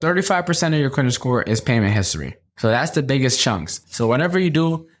35% of your credit score is payment history. So that's the biggest chunks. So whatever you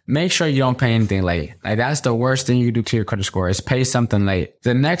do, make sure you don't pay anything late. Like that's the worst thing you do to your credit score is pay something late.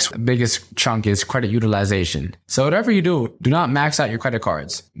 The next biggest chunk is credit utilization. So whatever you do not max out your credit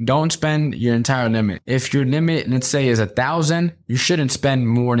cards. Don't spend your entire limit. If your limit, let's say, is 1,000, you shouldn't spend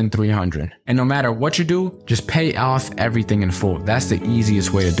more than 300. And no matter what you do, just pay off everything in full. That's the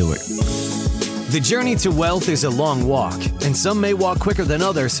easiest way to do it. The journey to wealth is a long walk, and some may walk quicker than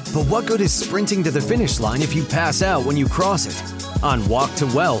others, but what good is sprinting to the finish line if you pass out when you cross it? On Walk to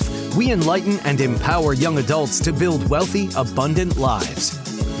Wealth, we enlighten and empower young adults to build wealthy, abundant lives.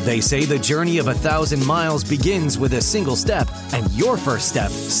 They say the journey of 1,000 miles begins with a single step, and your first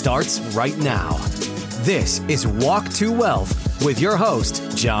step starts right now. This is Walk to Wealth with your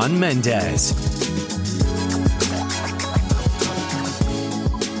host, John Mendez.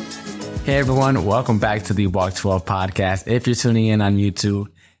 Hey everyone, welcome back to the Walk 12 podcast. If you're tuning in on YouTube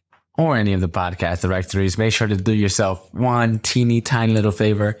or any of the podcast directories, make sure to do yourself one teeny tiny little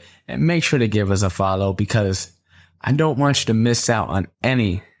favor and make sure to give us a follow because I don't want you to miss out on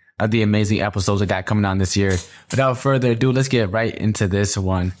any of the amazing episodes I got coming on this year. Without further ado, let's get right into this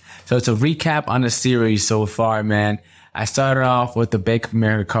one. So to recap on the series so far, man, I started off with the Bank of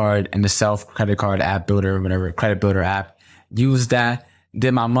America card and the Self Credit Card app builder, whatever credit builder app. Used that.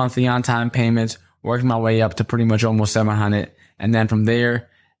 Did my monthly on-time payments, worked my way up to pretty much almost 700. And then from there,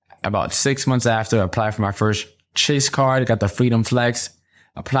 about 6 months after, I applied for my first Chase card, got the Freedom Flex,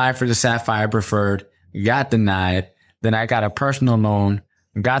 applied for the Sapphire Preferred, got denied. Then I got a personal loan,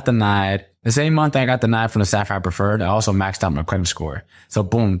 got denied. The same month I got denied from the Sapphire Preferred, I also maxed out my credit score. So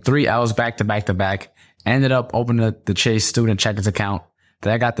boom, 3 L's back to back to back. Ended up opening the Chase student checkings account.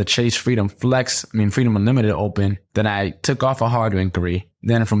 Then I got the Chase Freedom Unlimited open. Then I took off a hard inquiry.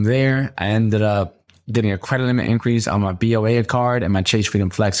 Then from there, I ended up getting a credit limit increase on my BOA card and my Chase Freedom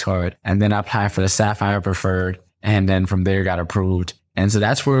Flex card. And then I applied for the Sapphire Preferred. And then from there got approved. And so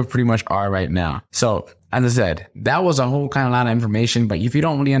that's where we pretty much are right now. So as I said, that was a whole kind of lot of information. But if you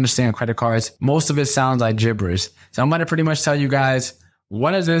don't really understand credit cards, most of it sounds like gibberish. So I'm going to pretty much tell you guys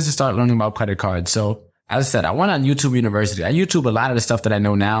what it is to start learning about credit cards. So as I said, I went on YouTube University. I YouTube a lot of the stuff that I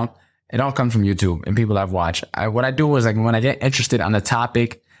know now. It all comes from YouTube and people I've watched. What I do is like when I get interested on the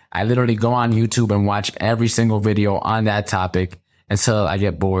topic, I literally go on YouTube and watch every single video on that topic until I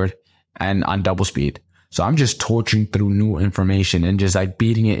get bored and on double speed. So I'm just torching through new information and just like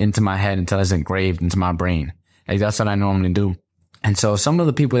beating it into my head until it's engraved into my brain. Like that's what I normally do. And so some of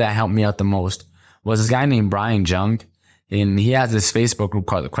the people that helped me out the most was this guy named Brian Jung, and he has this Facebook group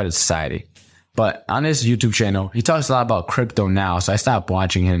called the Credit Society. But on his YouTube channel, he talks a lot about crypto now, so I stopped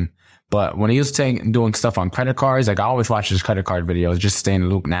watching him. But when he was doing stuff on credit cards, like I always watch his credit card videos just to stay in the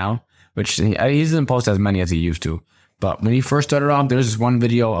loop now, which he doesn't post as many as he used to. But when he first started off, there's this one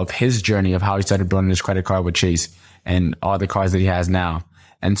video of his journey of how he started building his credit card with Chase and all the cards that he has now.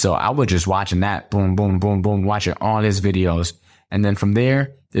 And so I was just watching that, boom, boom, boom, boom, watching all his videos. And then from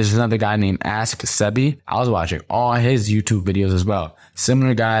there, there's another guy named Ask Sebi. I was watching all his YouTube videos as well.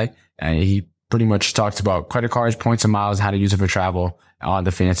 Similar guy, and he pretty much talks about credit cards, points and miles, how to use it for travel, all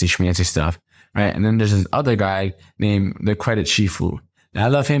the fancy schmancy stuff, right? And then there's this other guy named the Credit Shifu. Now I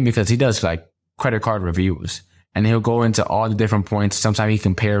love him because he does like credit card reviews and he'll go into all the different points. Sometimes he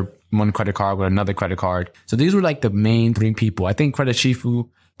compare one credit card with another credit card. So these were like the main 3 people. I think Credit Shifu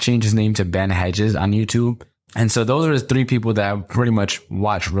changed his name to Ben Hedges on YouTube. And so those are the 3 people that I pretty much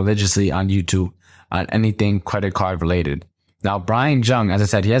watch religiously on YouTube on anything credit card related. Now, Brian Jung, as I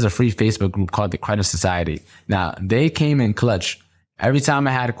said, he has a free Facebook group called the Credit Society. Now, they came in clutch. Every time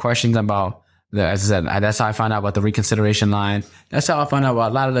I had questions about as I said, that's how I found out about the reconsideration line. That's how I found out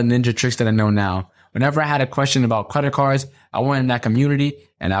about a lot of the ninja tricks that I know now. Whenever I had a question about credit cards, I went in that community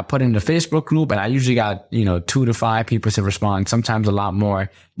and I put in the Facebook group, and I usually got, 2 to 5 people to respond, sometimes a lot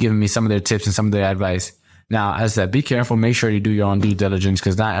more, giving me some of their tips and some of their advice. Now, as I said, be careful. Make sure you do your own due diligence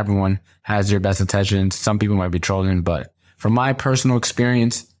because not everyone has your best intentions. Some people might be trolling, but from my personal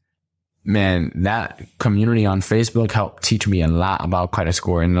experience, man, that community on Facebook helped teach me a lot about credit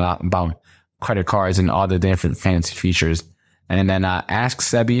score and a lot about credit cards and all the different fancy features. And then Ask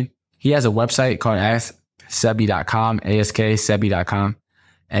Sebi, he has a website called asksebi.com, asksebi.com.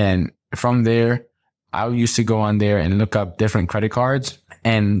 And from there, I used to go on there and look up different credit cards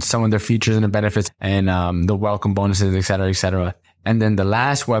and some of their features and the benefits and the welcome bonuses, et cetera, et cetera. And then the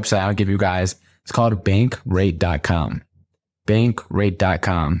last website I'll give you guys, it's called bankrate.com.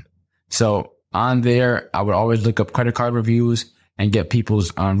 Bankrate.com. So on there, I would always look up credit card reviews and get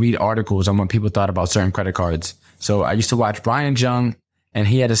people's read articles on what people thought about certain credit cards. So I used to watch Brian Jung, and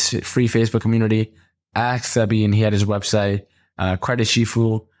he had a free Facebook community, Ask Sebi, and he had his website, Credit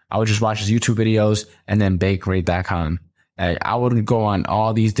Shifu. I would just watch his YouTube videos and then bakerate.com. I would go on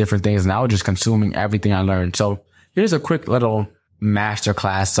all these different things and I was just consuming everything I learned. So here's a quick little master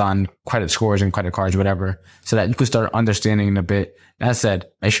class on credit scores and credit cards, whatever, so that you can start understanding it a bit. That said,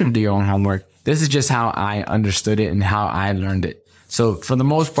 make sure to do your own homework. This is just how I understood it and how I learned it. So for the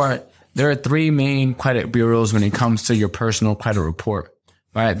most part, there are three main credit bureaus when it comes to your personal credit report,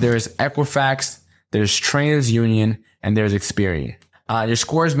 right? There's Equifax, there's TransUnion, and there's Experian. Your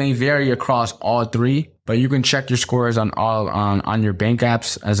scores may vary across all three, but you can check your scores on your bank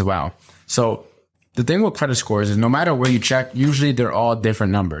apps as well. So the thing with credit scores is no matter where you check, usually they're all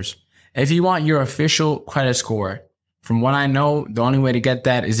different numbers. If you want your official credit score, from what I know, the only way to get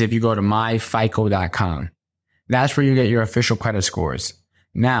that is if you go to myfico.com. That's where you get your official credit scores.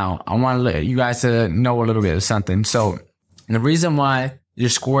 Now, I want to let you guys to know a little bit of something. So the reason why your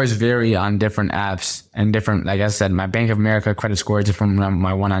scores vary on different apps and different, like I said, my Bank of America credit score is different from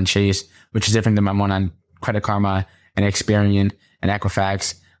my one on Chase, which is different than my one on Credit Karma and Experian and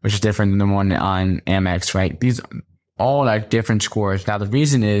Equifax, which is different than the one on Amex, right? These all are different scores. Now, the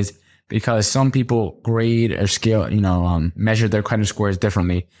reason is because some people grade or scale, measure their credit scores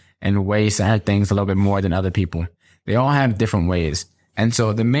differently and weigh certain things a little bit more than other people. They all have different ways. And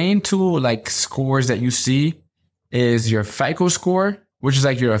so the main two like scores that you see is your FICO score, which is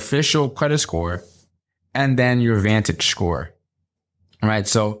like your official credit score, and then your Vantage score. All right.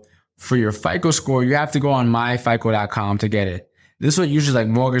 So for your FICO score, you have to go on myfico.com to get it. This is what usually like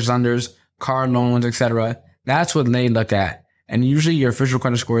mortgage lenders, car loans, etc. That's what they look at. And usually your official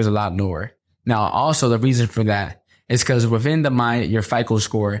credit score is a lot lower. Now, also the reason for that is because within your FICO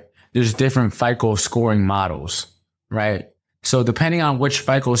score, there's different FICO scoring models, right? So depending on which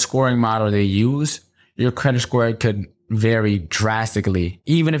FICO scoring model they use, your credit score could vary drastically,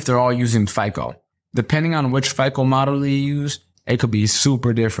 even if they're all using FICO. Depending on which FICO model they use, it could be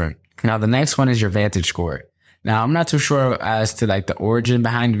super different. Now, the next one is your Vantage score. Now, I'm not too sure as to like the origin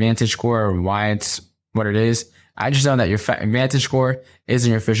behind Vantage score or why it's what it is. I just know that your Vantage score isn't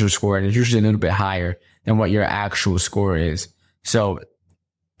your official score, and it's usually a little bit higher than what your actual score is. So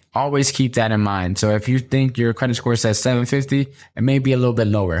always keep that in mind. So if you think your credit score says 750, it may be a little bit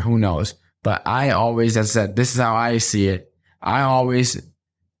lower. Who knows? But I always, as I said, this is how I see it. I always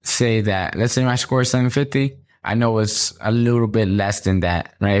say that, let's say my score is 750. I know it's a little bit less than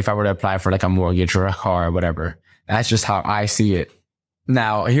that, right? If I were to apply for like a mortgage or a car or whatever. That's just how I see it.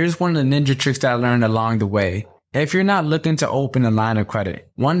 Now, here's one of the ninja tricks that I learned along the way. If you're not looking to open a line of credit,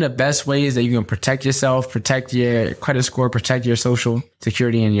 one of the best ways that you can protect yourself, protect your credit score, protect your social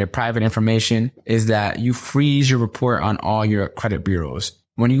security and your private information is that you freeze your report on all your credit bureaus.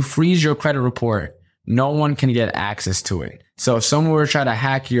 When you freeze your credit report, no one can get access to it. So if someone were to try to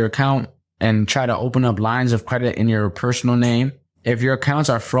hack your account and try to open up lines of credit in your personal name, if your accounts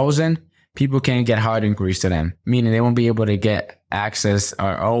are frozen, people can't get hard inquiries to them, meaning they won't be able to get access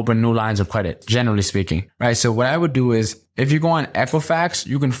or open new lines of credit, generally speaking, right? So what I would do is if you go on Equifax,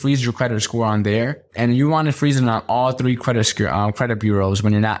 you can freeze your credit score on there, and you want to freeze it on all three credit bureaus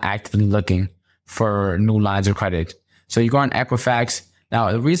when you're not actively looking for new lines of credit. So you go on Equifax. Now,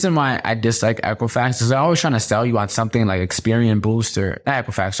 the reason why I dislike Equifax is they're always trying to sell you on something like Experian Boost or not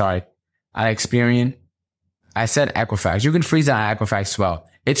Equifax, sorry. Experian. I said Equifax. You can freeze it on Equifax as well.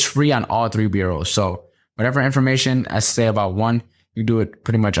 It's free on all three bureaus. So whatever information I say about one, you do it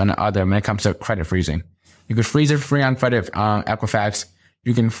pretty much on the other when it comes to credit freezing. You can freeze it for free on Equifax.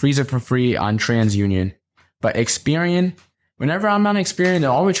 You can freeze it for free on TransUnion. But Experian, whenever I'm on Experian, they're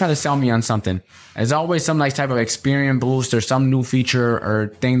always trying to sell me on something. There's always some like type of Experian Boost or some new feature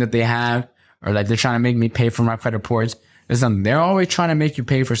or thing that they have, or like they're trying to make me pay for my credit reports. There's something. They're always trying to make you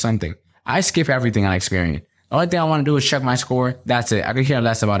pay for something. I skip everything on Experian. The only thing I want to do is check my score. That's it. I could care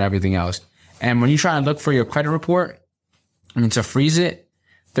less about everything else. And when you try to look for your credit report, to freeze it,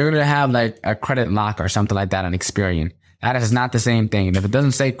 they're going to have like a credit lock or something like that on Experian. That is not the same thing. If it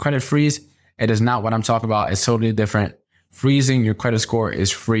doesn't say credit freeze, it is not what I'm talking about. It's totally different. Freezing your credit score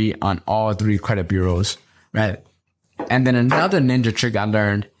is free on all three credit bureaus, right? And then another ninja trick I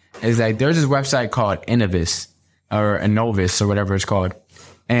learned is like there's this website called Innovis or Innovis or whatever it's called.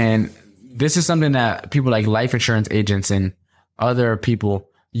 And this is something that people like life insurance agents and other people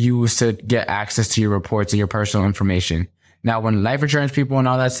use to get access to your reports and your personal information. Now, when life insurance people and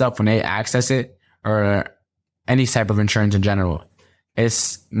all that stuff, when they access it or any type of insurance in general,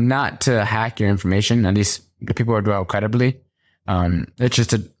 it's not to hack your information, at least the people who do it credibly. It's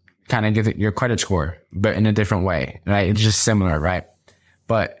just to kind of give it your credit score, but in a different way, right? It's just similar, right?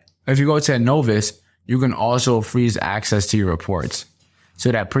 But if you go to Innovis, you can also freeze access to your reports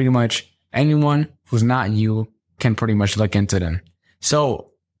so that pretty much anyone who's not you can pretty much look into them.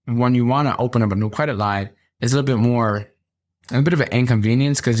 So when you want to open up a new credit line, it's a bit of an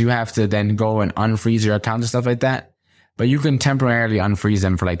inconvenience because you have to then go and unfreeze your account and stuff like that. But you can temporarily unfreeze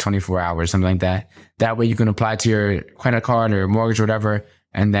them for like 24 hours, something like that. That way you can apply to your credit card or mortgage or whatever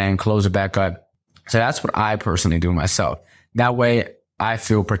and then close it back up. So that's what I personally do myself. That way I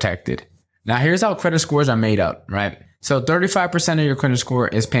feel protected. Now here's how credit scores are made up, right? So 35% of your credit score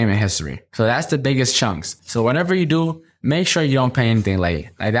is payment history. So that's the biggest chunks. So whatever you do, make sure you don't pay anything late.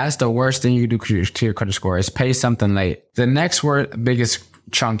 Like that's the worst thing you do to your credit score is pay something late. The next biggest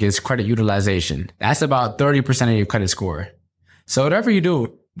chunk is credit utilization. That's about 30% of your credit score. So whatever you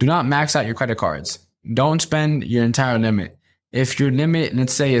do not max out your credit cards. Don't spend your entire limit. If your limit,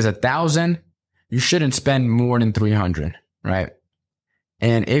 let's say, is 1,000, you shouldn't spend more than 300, right?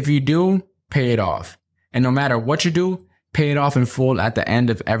 And if you do, pay it off. And no matter what you do, pay it off in full at the end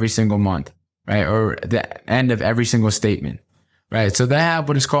of every single month, right? Or the end of every single statement, right? So they have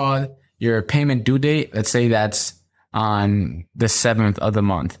what is called your payment due date. Let's say that's on the 7th of the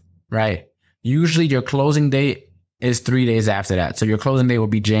month, right? Usually your closing date is 3 days after that. So your closing date will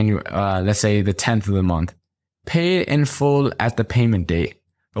be let's say the 10th of the month. Pay it in full at the payment date.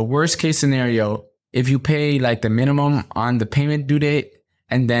 The worst case scenario, if you pay like the minimum on the payment due date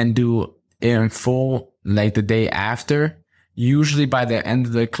and then do it in full like the day after, usually by the end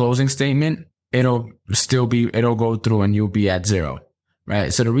of the closing statement, it'll go through and you'll be at zero,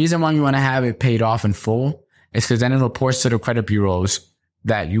 right? So the reason why you want to have it paid off in full is because then it reports to the credit bureaus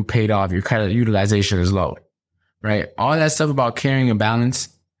that you paid off, your credit utilization is low, right? All that stuff about carrying a balance,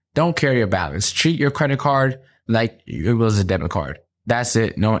 don't carry a balance. Treat your credit card like it was a debit card. That's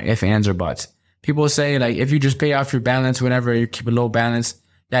it. No ifs, ands, or buts. People say like, if you just pay off your balance whenever you keep a low balance,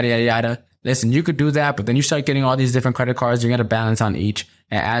 yada, yada, yada. Listen, you could do that, but then you start getting all these different credit cards. You get a balance on each.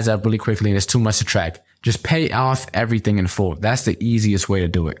 It adds up really quickly and it's too much to track. Just pay off everything in full. That's the easiest way to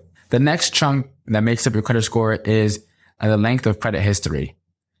do it. The next chunk that makes up your credit score is the length of credit history.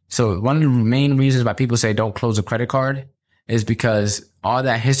 So one of the main reasons why people say don't close a credit card is because all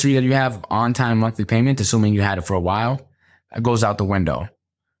that history that you have on time monthly payment, assuming you had it for a while, goes out the window,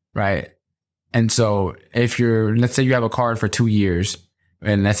 right? And so let's say you have a card for 2 years,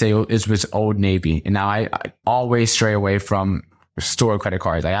 and let's say it was Old Navy. And now I always stray away from store credit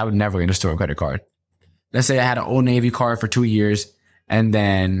cards. Like I would never get a store credit card. Let's say I had an Old Navy card for 2 years, and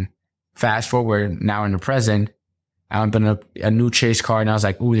then fast forward now in the present, I opened a new Chase card, and I was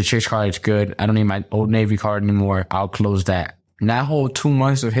like, ooh, the Chase card is good. I don't need my Old Navy card anymore. I'll close that. And that whole 2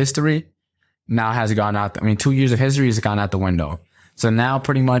 months of history now has gone out. 2 years of history has gone out the window. So now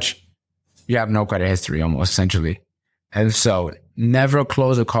pretty much you have no credit history almost essentially. And so never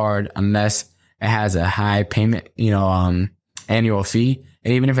close a card unless it has a high payment, annual fee.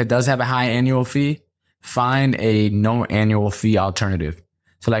 And even if it does have a high annual fee, find a no annual fee alternative.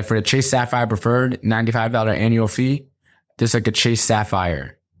 So like for the Chase Sapphire Preferred, $95 annual fee, there's like a Chase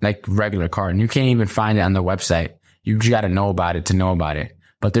Sapphire, like regular card. And you can't even find it on the website. You just got to know about it to know about it.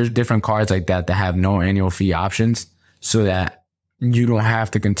 But there's different cards like that have no annual fee options so that you don't have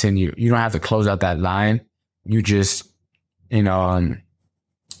to continue. You don't have to close out that line. You just,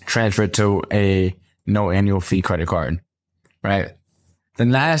 transfer it to a no annual fee credit card, right? The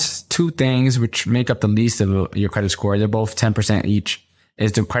last two things which make up the least of your credit score, they're both 10% each,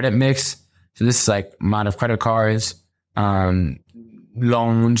 is the credit mix. So this is like amount of credit cards,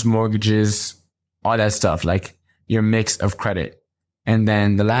 loans, mortgages, all that stuff, like your mix of credit. And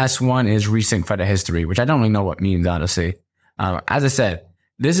then the last one is recent credit history, which I don't really know what it means, honestly. As I said,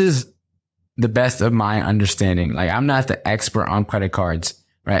 this is the best of my understanding. Like I'm not the expert on credit cards,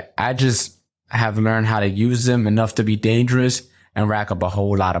 right? I just have learned how to use them enough to be dangerous and rack up a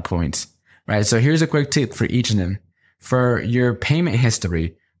whole lot of points, right? So here's a quick tip for each of them. For your payment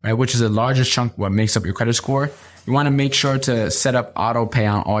history, right, which is the largest chunk what makes up your credit score, you want to make sure to set up auto pay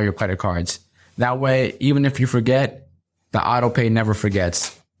on all your credit cards. That way, even if you forget, the auto pay never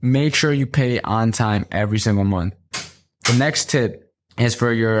forgets. Make sure you pay on time every single month. The next tip is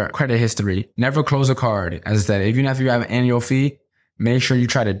for your credit history. Never close a card. As I said, even if you have an annual fee, make sure you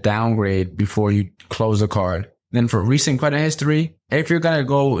try to downgrade before you close a card. Then for recent credit history, if you're going to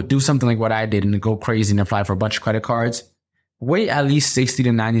go do something like what I did and go crazy and apply for a bunch of credit cards, wait at least 60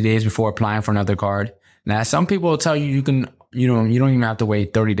 to 90 days before applying for another card. Now, some people will tell you you don't even have to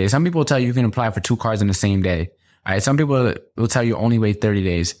wait 30 days. Some people will tell you can apply for 2 cards in the same day. All right. Some people will tell you only wait 30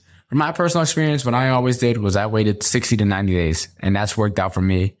 days. From my personal experience, what I always did was I waited 60 to 90 days, and that's worked out for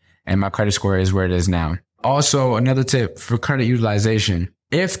me. And my credit score is where it is now. Also, another tip for credit utilization.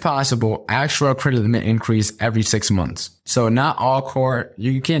 If possible, ask for a credit limit increase every 6 months. So not all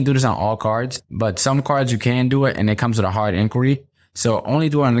you can't do this on all cards, but some cards you can do it and it comes with a hard inquiry. So only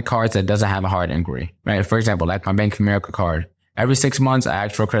do it on the cards that doesn't have a hard inquiry, right? For example, like my Bank of America card. Every 6 months, I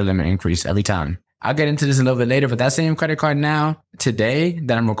ask for a credit limit increase every time. I'll get into this a little bit later, but that same credit card now, today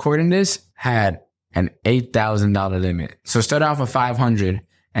that I'm recording this, had an $8,000 limit. So it started off with $500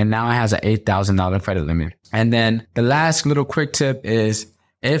 and now it has an $8,000 credit limit. And then the last little quick tip is,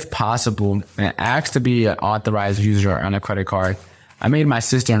 if possible, and ask to be an authorized user on a credit card. I made my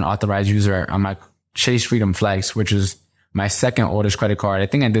sister an authorized user on my Chase Freedom Flex, which is my second oldest credit card. I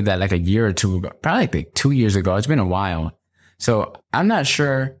think I did that like a year or two ago, probably like 2 years ago. It's been a while. So I'm not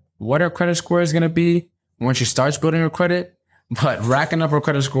sure what her credit score is going to be when she starts building her credit, but racking up her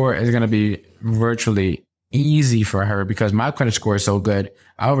credit score is going to be virtually easy for her because my credit score is so good.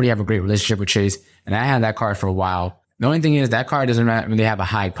 I already have a great relationship with Chase and I had that card for a while. The only thing is that card doesn't really have a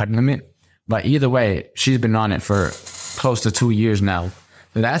high credit limit, but either way, she's been on it for close to 2 years now.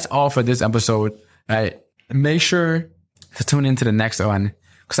 So that's all for this episode. Make sure to tune into the next one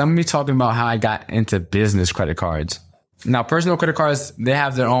because I'm going to be talking about how I got into business credit cards. Now, personal credit cards, they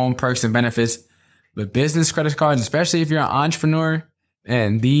have their own perks and benefits, but business credit cards, especially if you're an entrepreneur,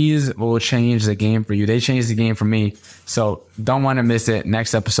 and these will change the game for you. They changed the game for me. So don't want to miss it.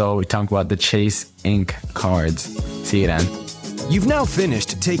 Next episode, we talk about the Chase Inc. cards. See you then. You've now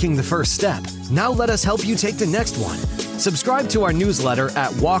finished taking the first step. Now let us help you take the next one. Subscribe to our newsletter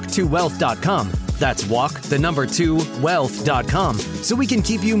at walk2wealth.com. That's walk2wealth.com so we can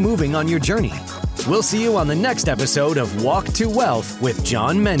keep you moving on your journey. We'll see you on the next episode of Walk to Wealth with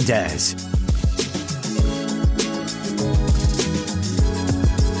John Mendez.